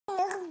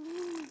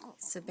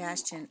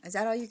Sebastian, is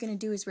that all you're going to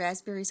do is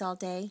raspberries all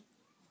day?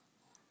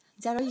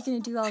 Is that all you're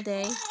going to do all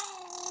day?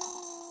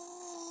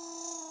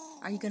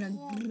 Are you going to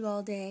do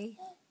all day?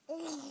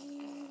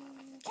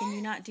 Can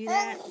you not do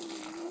that?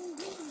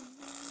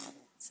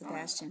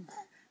 Sebastian,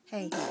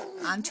 hey,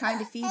 I'm trying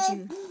to feed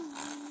you.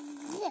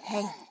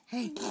 Hey,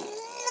 hey.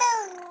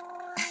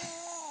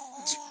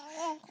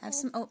 Have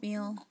some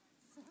oatmeal.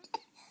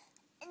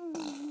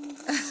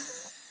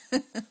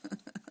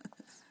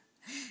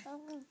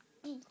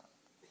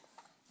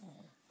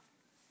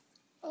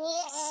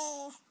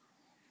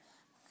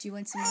 Do you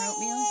want some more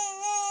oatmeal?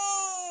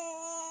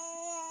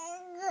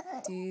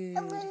 Dude,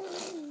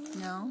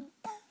 no?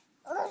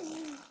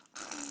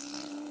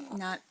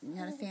 Not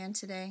a fan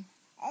today?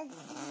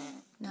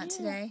 Not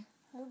today?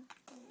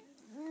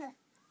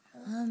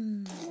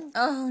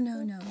 Oh,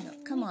 no.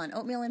 Come on,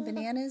 oatmeal and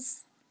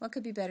bananas? What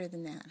could be better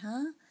than that,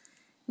 huh?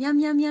 Yum,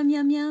 yum, yum,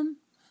 yum, yum.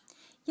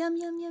 Yum,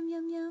 yum, yum,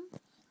 yum, yum.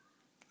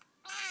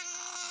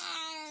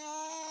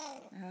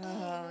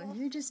 Oh,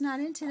 you're just not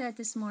into that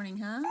this morning,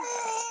 huh?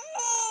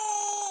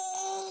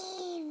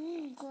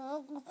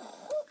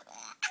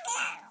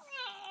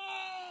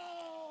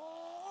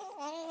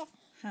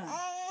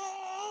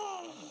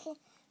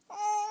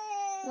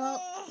 Well,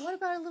 what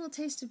about a little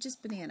taste of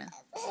just banana?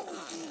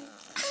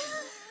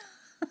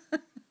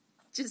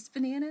 Just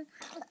banana?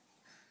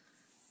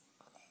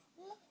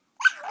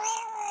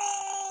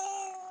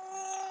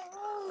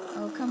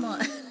 Oh, come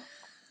on.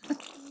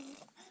 Okay.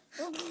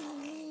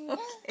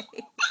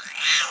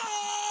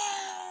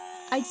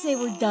 I'd say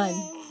we're done.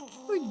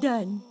 We're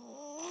done.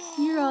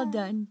 You're all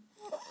done.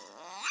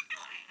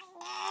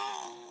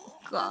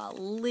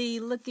 Golly,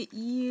 look at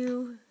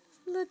you.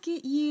 Look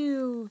at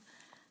you.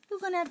 You're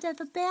going to have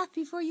a bath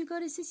before you go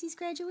to Sissy's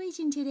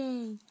graduation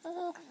today.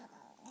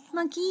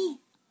 Monkey.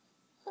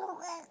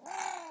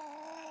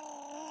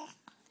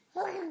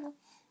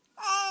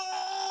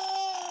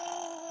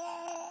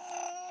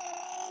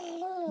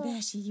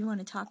 Bashi, you want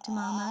to talk to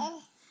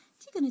Mama?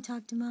 You going to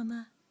talk to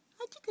Mama?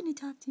 Are you going to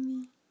talk to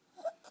me?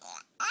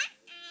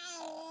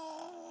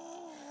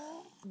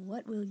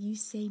 What will you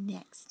say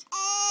next?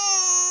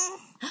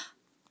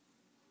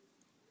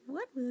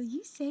 What will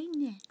you say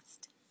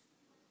next?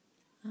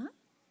 Huh?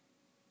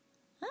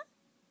 Huh?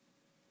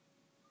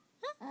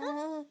 Huh?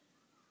 Huh?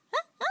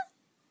 Huh? Huh?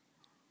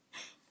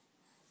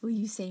 Will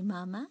you say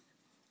Mama?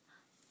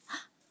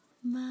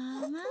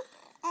 Mama?